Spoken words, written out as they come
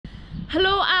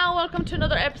Hello and welcome to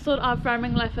another episode of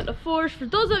Farming Life at La Forge. For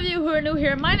those of you who are new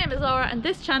here, my name is Laura and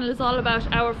this channel is all about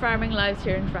our farming lives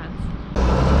here in France.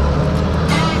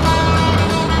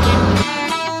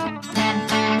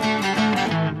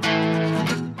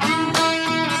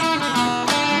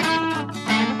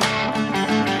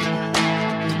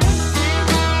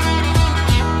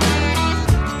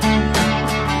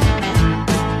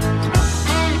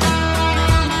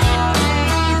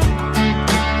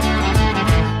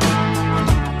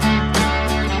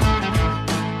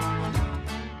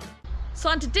 So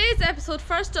on today's episode,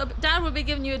 first up, Dad will be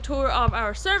giving you a tour of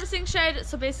our servicing shed,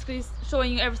 so basically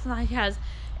showing you everything that he has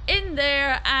in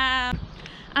there,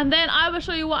 and then I will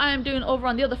show you what I am doing over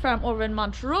on the other farm over in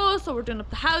Montreux. So we're doing up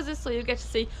the houses, so you'll get to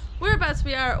see whereabouts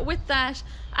we are with that,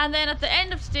 and then at the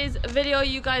end of today's video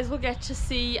you guys will get to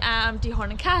see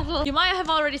dehorning cattle. You might have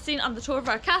already seen on the tour of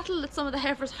our cattle that some of the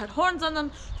heifers had horns on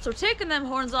them, so we're taking them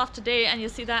horns off today, and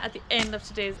you'll see that at the end of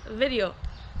today's video.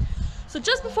 So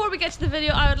just before we get to the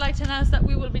video, I would like to announce that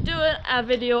we will be doing a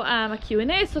video, a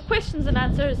Q&A, so questions and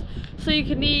answers. So you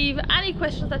can leave any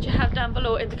questions that you have down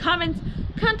below in the comments,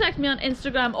 contact me on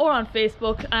Instagram or on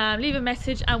Facebook, leave a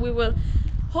message and we will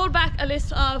hold back a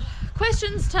list of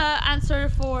questions to answer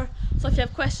for. So if you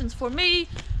have questions for me,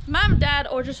 Mum, Dad,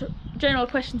 or just general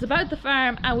questions about the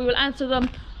farm, and we will answer them,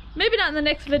 maybe not in the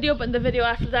next video, but in the video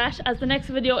after that, as the next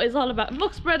video is all about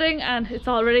muck spreading and it's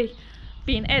already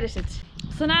being edited.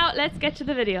 So now let's get to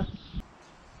the video.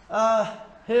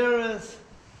 Here is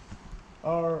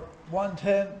our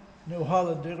 110 New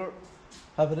Holland digger.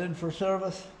 Have it in for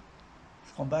service.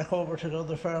 It's come back over to the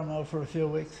other farm now for a few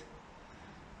weeks.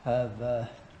 Have a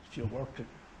bit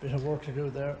of work to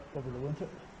do there over the winter.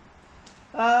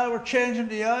 We're changing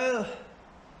the oil,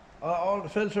 all the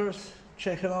filters,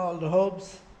 checking all the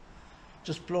hubs,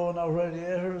 just blowing out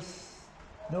radiators,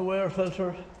 no air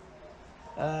filter.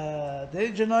 The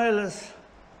engine oil is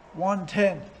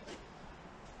 110.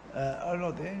 I don't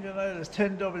know, the engine oil is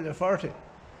 10W40.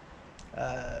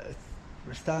 It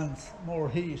withstands more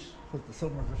heat because the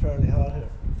summers are fairly hot here.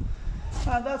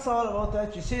 And that's all about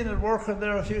that. You've seen it working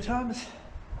there a few times.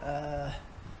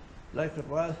 Like it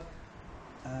well.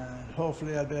 And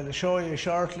hopefully I'll be able to show you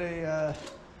shortly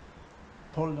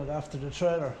pulling it after the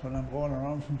trailer when I'm going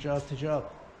around from job to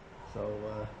job. So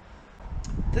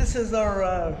this is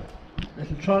our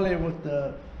little trolley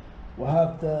with we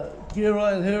have the gear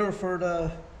oil here for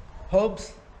the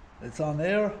hubs, it's on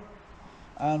air,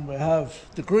 and we have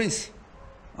the grease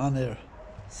on air.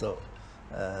 So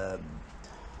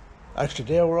actually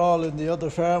they were all in the other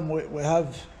farm. We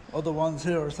have other ones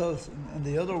here ourselves in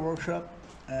the other workshop,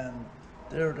 and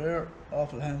they're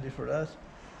awful handy for that.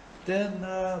 Then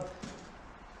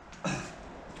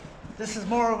this is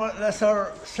more of less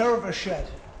our service shed.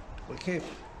 We keep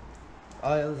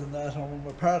aisles and that, and when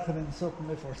we're parking in something,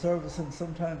 if we're servicing,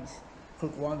 sometimes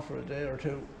could go on for a day or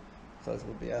two because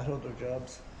we'll be at other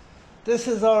jobs. This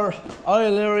is our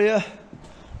oil area.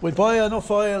 We buy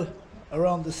enough oil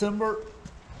around December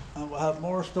and we'll have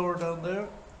more stored down there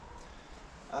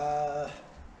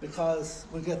because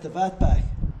we get the VAT back,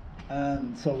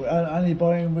 and so any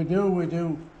buying we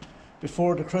do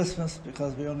before the Christmas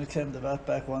because we only claim the VAT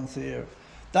back once a year.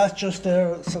 That's just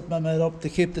there, something I made up to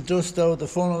keep the dust out of the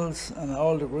funnels and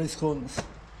all the grease cones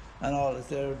and all is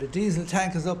there. The diesel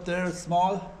tank is up there, it's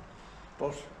small,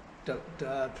 but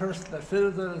the person that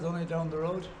fills it is only down the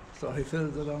road, so he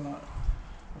fills it on a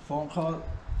phone call.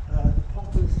 The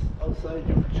pump is outside,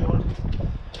 you can show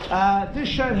it. This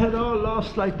shed had all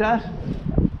lofts like that.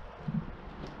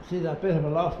 See that bit of a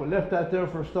loft? We left that there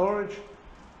for storage.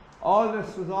 All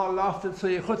this was all lofted, so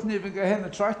you couldn't even get in a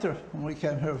tractor when we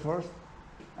came here first.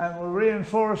 And we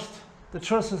reinforced the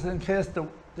trusses in case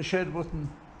the shed wouldn't,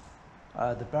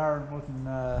 the barn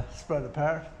wouldn't spread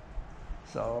apart.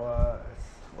 So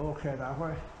it's okay that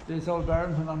way. These old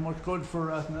barns are not much good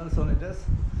for anything else, only this.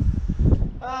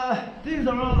 These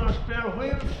are all our spare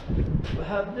wheels. We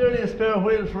have nearly a spare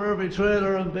wheel for every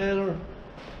trailer and baler.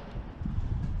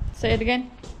 Say it again.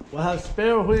 We have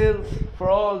spare wheels for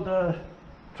all the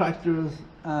tractors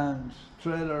and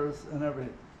trailers and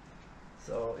everything.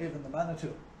 So even the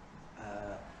Manitou.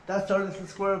 That's our little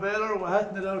square baler. We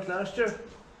hadn't it out last year.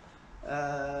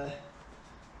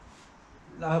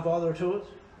 Not bother to it.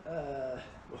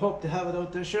 We hope to have it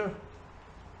out this year.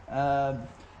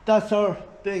 That's our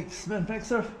big cement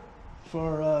mixer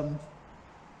for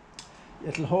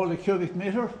it'll hold a cubic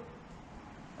meter.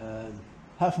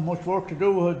 Haven't much work to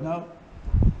do with it now.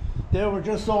 They were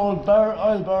just old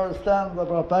oil barrel stands I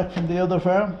brought back from the other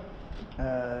farm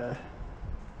to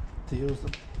use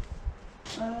them.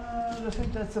 I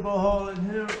think that's about all in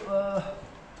here.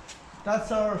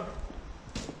 That's our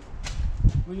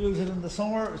We use it in the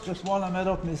summer. It's just one I made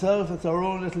up myself. It's our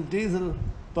own little diesel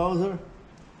Bowser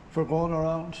for going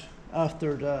around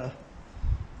after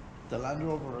the Land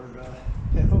Rover or the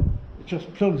pickup. It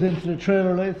just plugs into the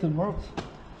trailer lights and works.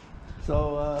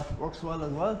 So works well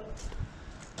as well.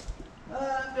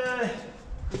 And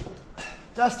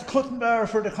that's the cutting bar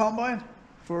for the combine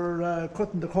for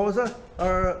cutting the Koza,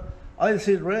 or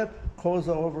oilseed rape Koza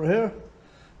over here.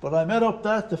 But I made up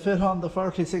that to fit on the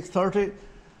 4630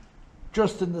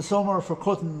 just in the summer for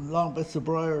cutting long bits of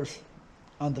briars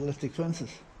on the elliptic fences.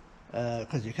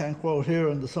 Because you can't go out here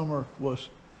in the summer with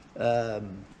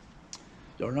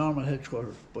your normal hedge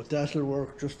cutter, but that'll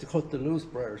work just to cut the loose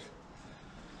briars.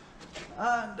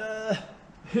 And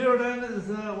here then is,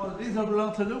 well, these are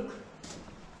belong to Luke.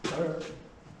 They're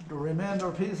the remainder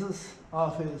pieces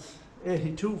of his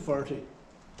 8240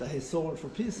 that he sold for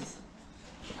pieces.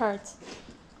 Parts.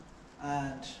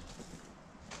 And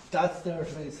that's there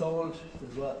to be sold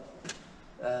as well.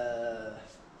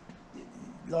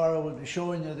 Laura will be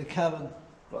showing you the cabin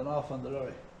going off on the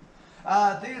lorry.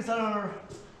 These are,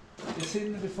 you've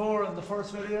seen them before in the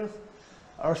first videos,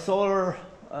 our solar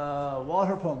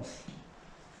water pumps.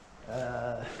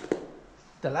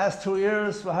 The last 2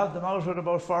 years we have them out with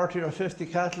about 40 or 50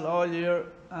 cattle all year,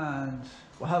 and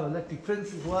we have electric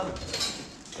fence as well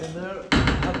in there.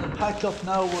 Have them packed up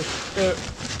now with their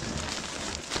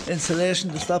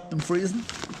insulation to stop them freezing.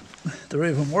 They're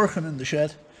even working in the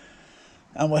shed.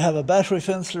 And we have a battery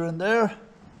fencer in there,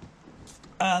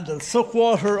 and they'll suck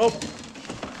water up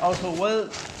out of a well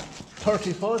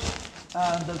 30 foot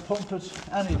and they'll pump it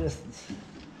any distance.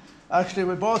 Actually,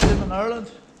 we bought them in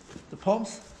Ireland, the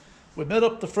pumps. We made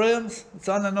up the frames. It's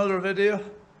on another video.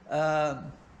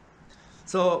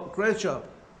 So great job.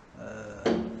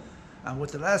 And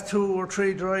with the last 2 or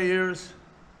 3 dry years,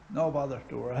 no bother.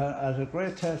 They were at a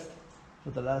great test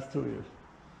for the last 2 years.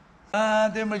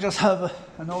 And then we just have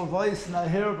an old vice in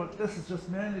here, but this is just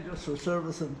mainly just for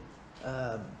servicing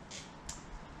the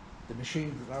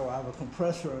machines. Now I have a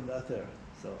compressor and that there.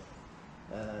 So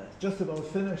just about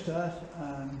finished that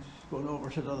and going over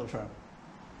to the other farm.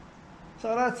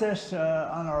 So that's it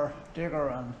on our digger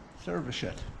and service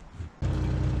shed.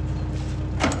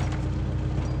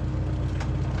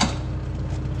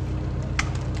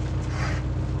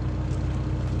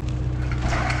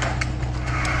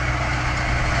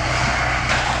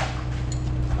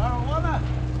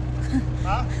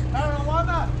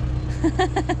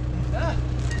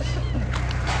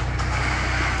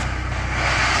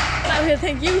 Now he'll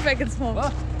think you fucking smoke.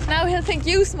 What? Now he'll think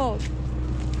you smoke.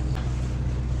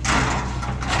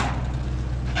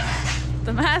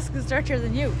 The mask is dirtier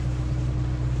than you.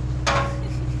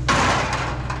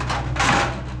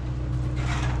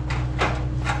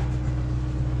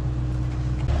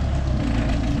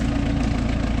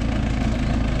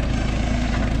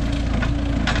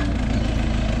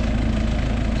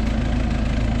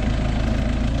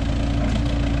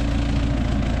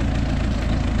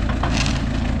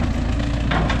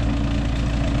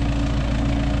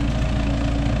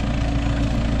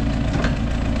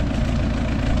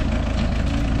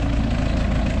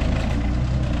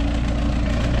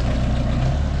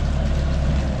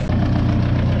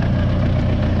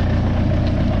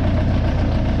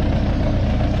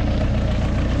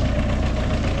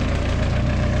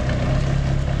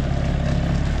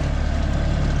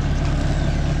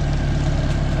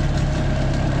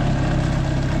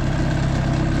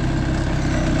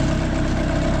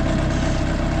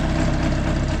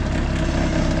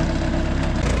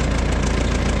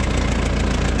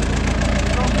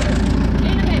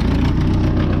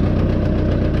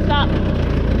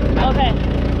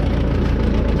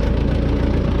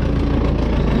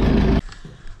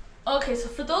 Okay, so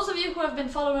for those of you who have been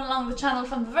following along the channel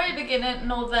from the very beginning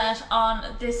know that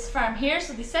on this farm here,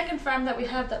 so the second farm that we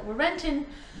have that we're renting,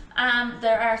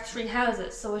 there are 3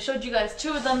 houses. So I showed you guys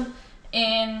 2 of them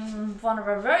in one of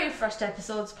our very first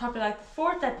episodes, probably like the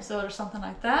 4th episode or something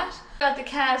like that. Got the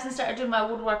calves and started doing my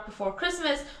woodwork before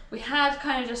Christmas. We had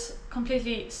kind of just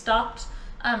completely stopped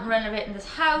renovating this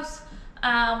house. We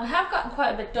have gotten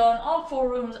quite a bit done. All 4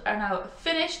 rooms are now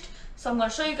finished. So I'm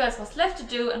going to show you guys what's left to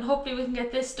do, and hopefully we can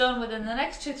get this done within the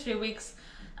next 2-3 weeks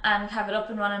and have it up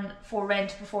and running for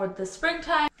rent before the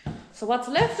springtime. So what's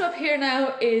left up here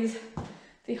now is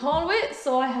the hallway.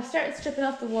 So I have started stripping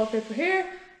off the wallpaper here.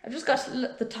 I've just got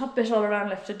the top bit all around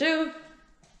left to do.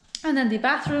 And then the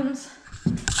bathrooms,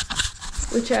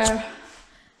 which are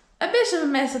a bit of a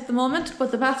mess at the moment,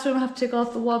 but the bathroom I have to take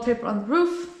off the wallpaper on the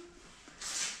roof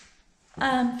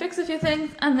and fix a few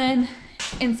things, and then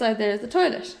inside there is the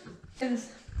toilet.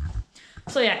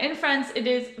 So yeah, in France it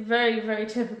is very, very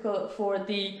typical for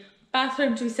the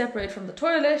bathroom to be separated from the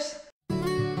toilet.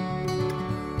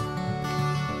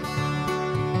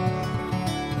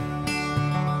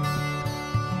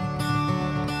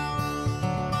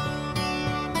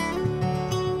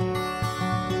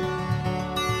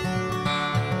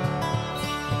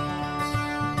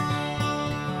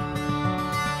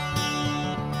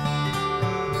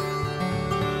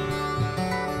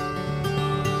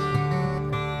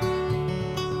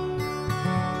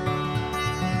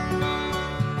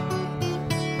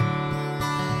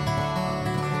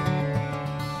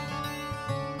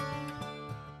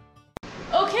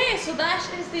 Okay, so that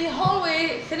is the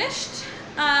hallway finished.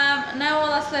 Now all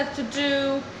that's left to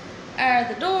do are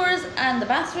the doors and the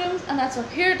bathrooms, and that's up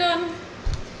here done.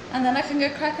 And then I can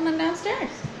get cracking on downstairs.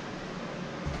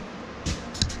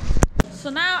 So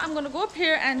now I'm going to go up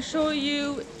here and show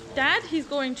you Dad. He's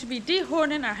going to be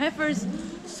dehorning our heifers.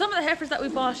 Some of the heifers that we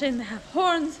bought in, they have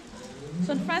horns.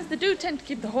 So in France they do tend to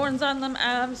keep the horns on them.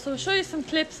 So I'll show you some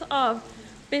clips of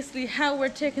basically how we're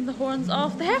taking the horns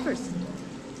off the heifers.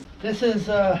 This is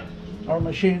our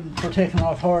machine for taking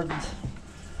off horns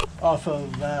off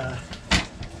of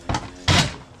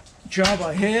job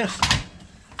I hate.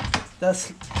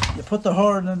 That's, you put the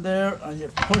horn in there and you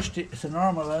push the, it's a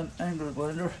normal angle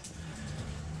grinder.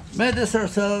 Made this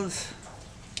ourselves.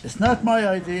 It's not my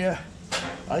idea.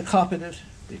 I copied it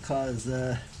because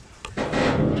to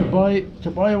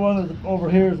buy one of them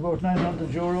over here is about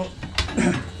 €900.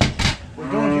 We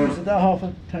don't use it that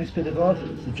often, thanks be to God.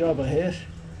 It's a job I hate.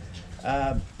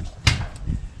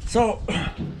 So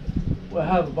we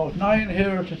have about 9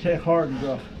 here to take horns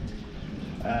off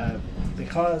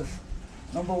because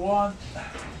number one,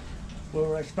 we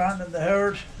were expanding the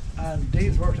herd and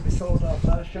these were to be sold off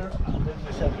last year, and then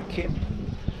we said we keep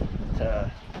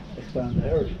to expand the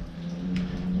herd.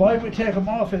 Why we take them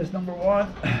off is number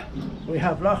one, we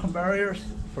have locking barriers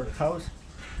for the cows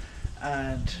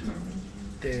and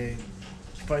they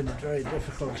find it very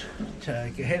difficult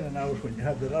to get in and out when you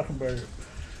have the locking barrier.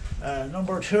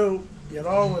 Number two, you'll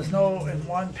always know in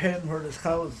one pen where there's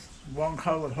cows, one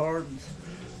cow with horns,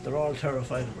 they're all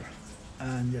terrified of her.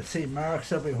 And you'll see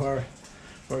marks everywhere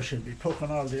where she'll be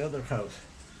poking all the other cows.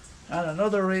 And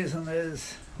another reason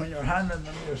is when you're handling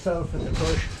them yourself in the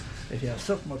bush, if you have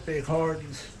something with big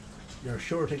horns, you're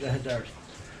sure to get a dart.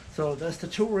 So that's the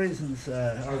two reasons,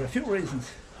 or the few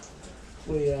reasons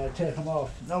we take them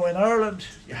off. Now in Ireland,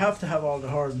 you have to have all the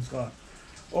horns gone.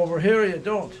 Over here you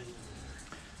don't.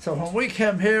 So when we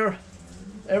came here,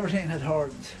 everything had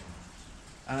horns.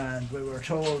 And we were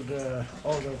told,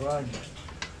 oh, they're grand.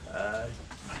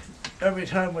 Every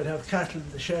time we'd have cattle in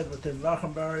the shed with the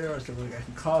locking barriers, they were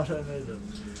getting caught in it,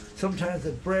 and sometimes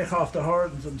they'd break off the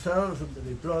horns themselves and there'd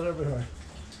be blood everywhere.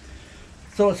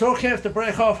 So it's okay if they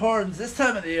break off horns this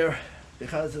time of the year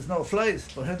because there's no flies,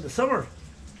 but in the summer,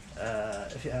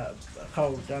 if you have a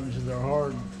cow damages her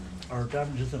horn or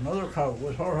damages another cow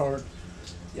with her horn,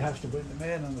 you have to bring them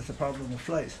in and it's a problem with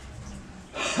flies.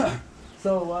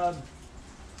 So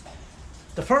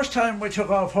the first time we took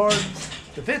off horns,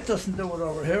 the vet doesn't do it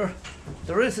over here.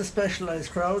 There is a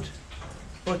specialised crowd,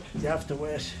 but you have to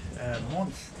wait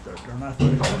months. They're not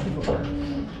very plentiful.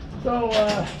 So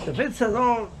the vet says,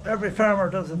 oh, every farmer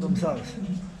does it themselves.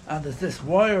 And there's this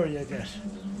wire you get.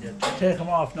 You take them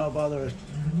off, no bother. It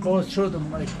goes through them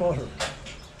like butter.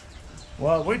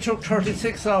 Well, we took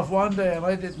 36 off one day and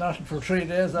I did nothing for 3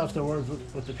 days afterwards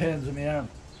with the pains in my arm.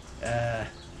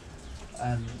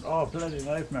 And oh, bloody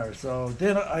nightmare. So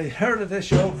then I heard of this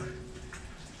yoke.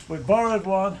 We borrowed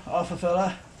one off a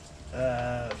fella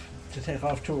to take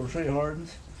off 2 or 3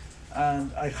 horns,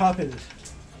 and I copied it.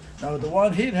 Now the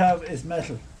one he'd have is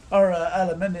metal, or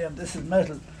aluminium. This is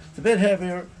metal. It's a bit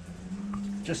heavier,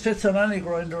 just fits on any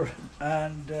grinder,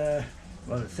 and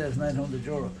well, it says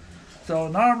 €900. So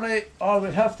normally all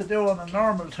we'd have to do on a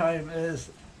normal time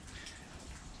is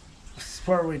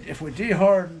where if we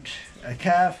dehorned a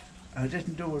calf and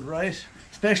didn't do it right,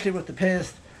 especially with the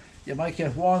paste, you might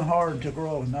get one horn to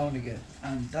grow now and again,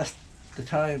 and that's the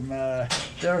time.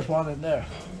 There's one in there,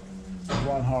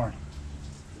 one horn.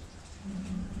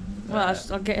 Well,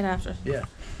 I'll get it after. Yeah.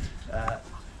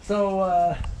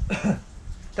 So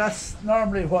that's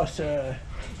normally what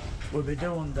we'll be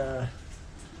doing.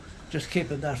 Just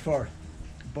keeping that for.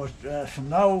 But from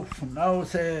now,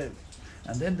 say,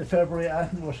 and into February,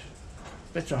 and with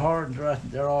bits of horns,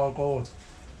 they're all going,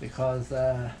 because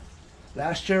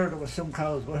last year there was some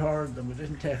cows with horns and we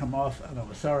didn't take them off, and I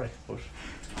was sorry. But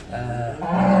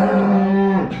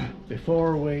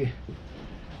before we,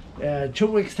 2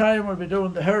 weeks time, we'll be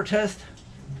doing the hair test.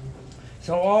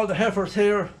 So all the heifers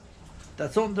here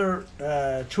that's under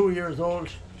 2 years old,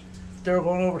 they're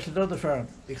going over to the other farm,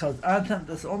 because anything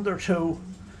that's under 2,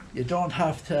 you don't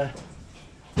have to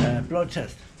blood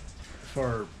test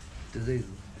for diseases.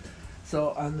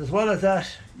 So, and as well as that,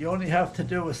 you only have to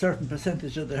do a certain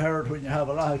percentage of the herd when you have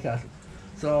a lot of cattle.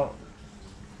 So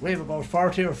we have about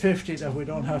 40 or 50 that we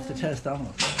don't have to test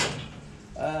animals,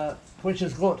 which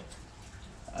is good.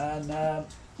 And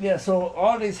yeah, so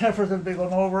all these heifers will be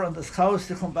going over, and there's cows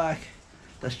to come back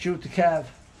that's due to calve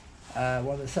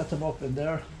when they set them up in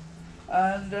there.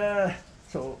 And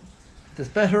so there's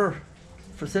better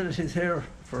facilities here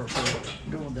for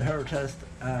doing the herd test,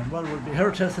 and well, we'll be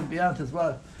herd testing beyond as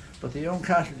well, but the young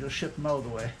cattle just ship them out of the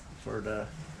way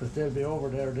because they'll be over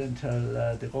there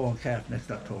until they go on calf next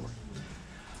October.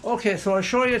 Okay, so I'll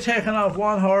show you taking off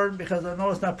one horn, because I know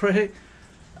it's not pretty,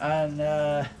 and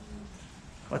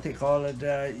what they call it,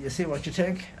 you see what you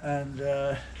think, and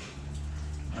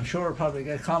I'm sure we'll probably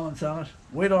get comments on it.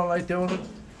 We don't like doing it,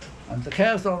 and the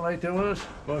calves don't like doing it,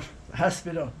 but it has to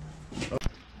be done.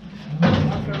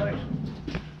 After light.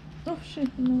 Oh shit,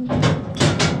 no.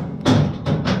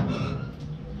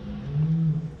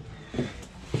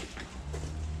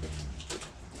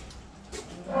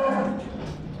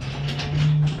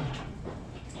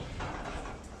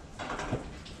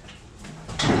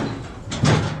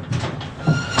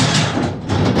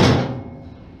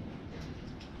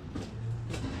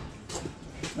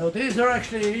 Now these are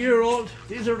actually a year old.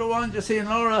 These are the ones you see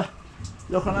Laura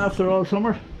looking after all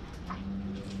summer.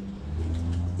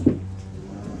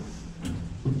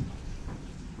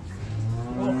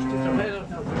 Oh, stick your head out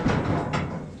now.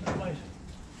 That might.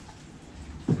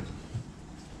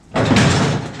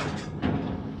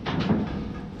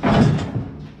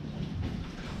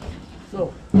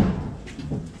 So.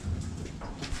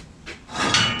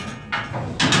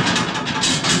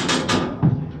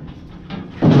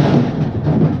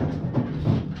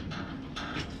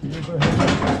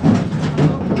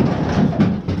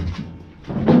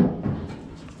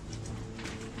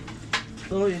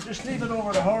 So you just leave it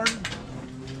over the horn,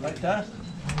 like that.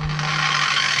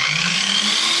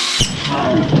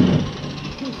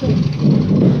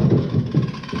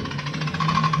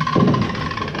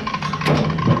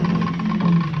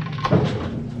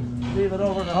 Leave it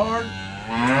over the horn.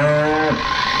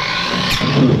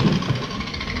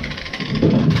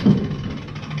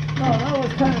 No, that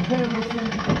was kind of painful.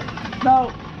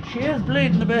 Now, she is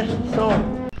bleeding a bit, so...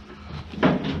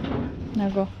 Now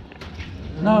go.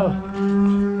 Now,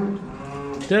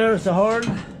 there's the horn.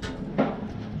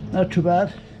 Not too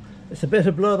bad. It's a bit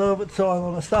of blood over it, so I'm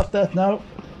going to stop that now.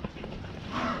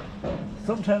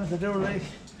 Sometimes they do leak,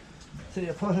 so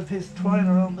you put a piece of twine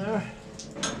around there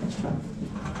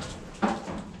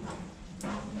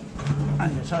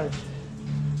and you tie it.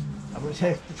 And we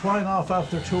take the twine off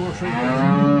after 2 or 3 days.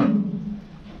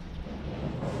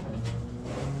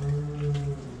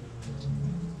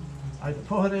 I can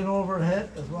put it in over the head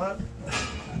as well,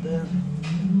 and then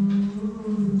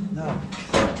now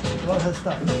blood has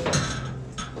stopped.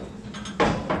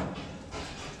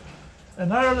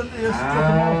 In Ireland they used to take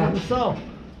it off with the saw.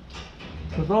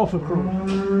 It was awful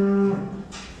cruel.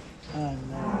 And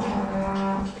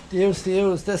they used to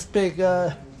use this big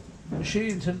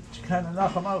machine to kind of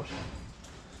knock them out.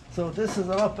 So this is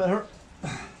a lot better,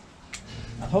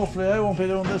 and hopefully I won't be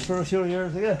doing this for a few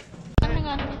years again. Hang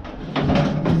on.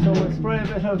 So we'll spray a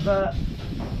bit of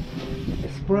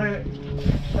spray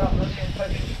stop the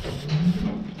infection.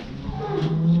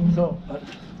 So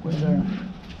we're there.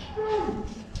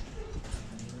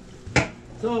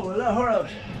 So we'll let her out.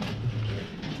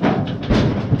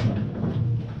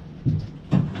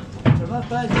 They're not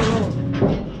bad year old.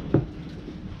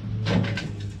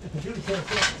 If you say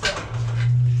so.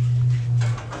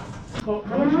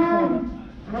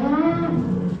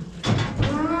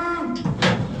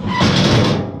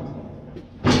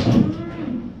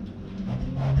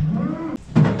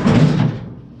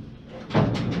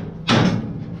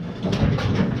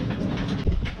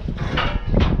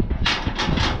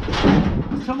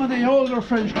 Some of the older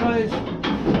French guys,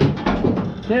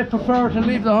 they prefer to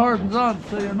leave the hardens on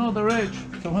so you know their age.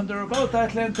 So when they're about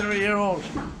that length, they're a year old.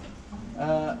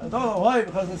 I don't know why,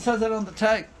 because it says it on the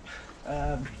tag.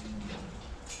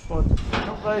 But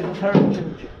some guys it's hard to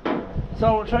change.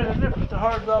 So we'll try to nip the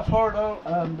hardens off hard out,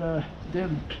 and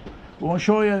then we won't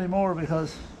show you any more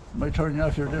because it might turn you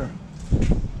off your deer.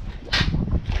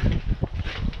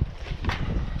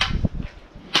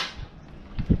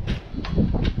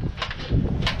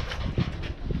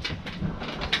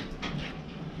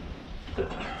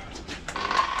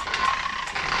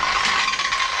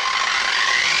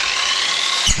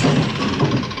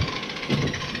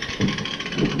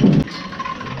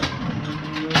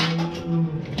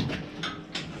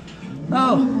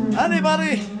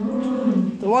 Anybody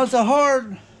that wants a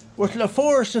horn with La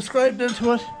Force described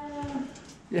into it,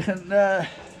 you can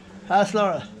ask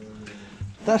Laura.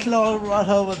 That'll all rot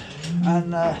out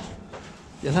and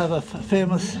you'll have a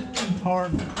famous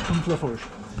horn from La Force.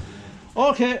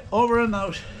 Okay, over and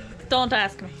out. Don't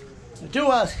ask me.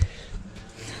 Do ask.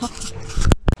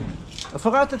 I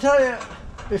forgot to tell you,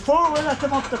 before we let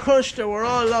them up the crush, they were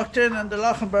all locked in the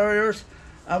locking barriers,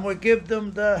 and we give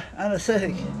them the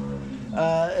anaesthetic.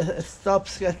 It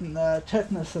stops getting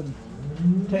tetanus and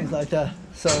things like that.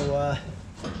 So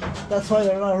that's why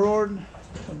they're not roaring,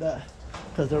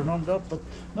 because they're numbed up. But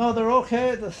no, they're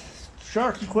okay. They're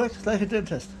short and quick, it's like a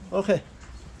dentist. Okay.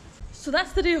 So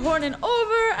that's the dehorning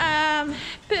over.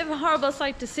 Bit of a horrible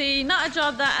sight to see. Not a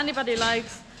job that anybody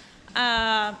likes.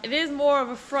 It is more of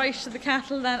a fright to the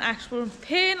cattle than actual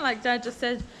pain, like Dad just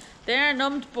said. They are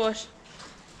numbed, but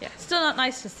yeah, still not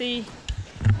nice to see.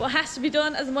 What has to be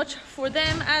done as much for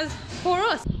them as for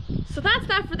us. So that's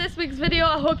that for this week's video.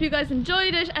 I hope you guys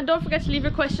enjoyed it, and don't forget to leave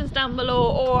your questions down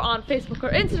below or on Facebook or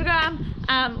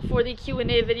Instagram for the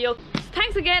Q&A video. So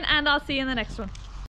thanks again, and I'll see you in the next one.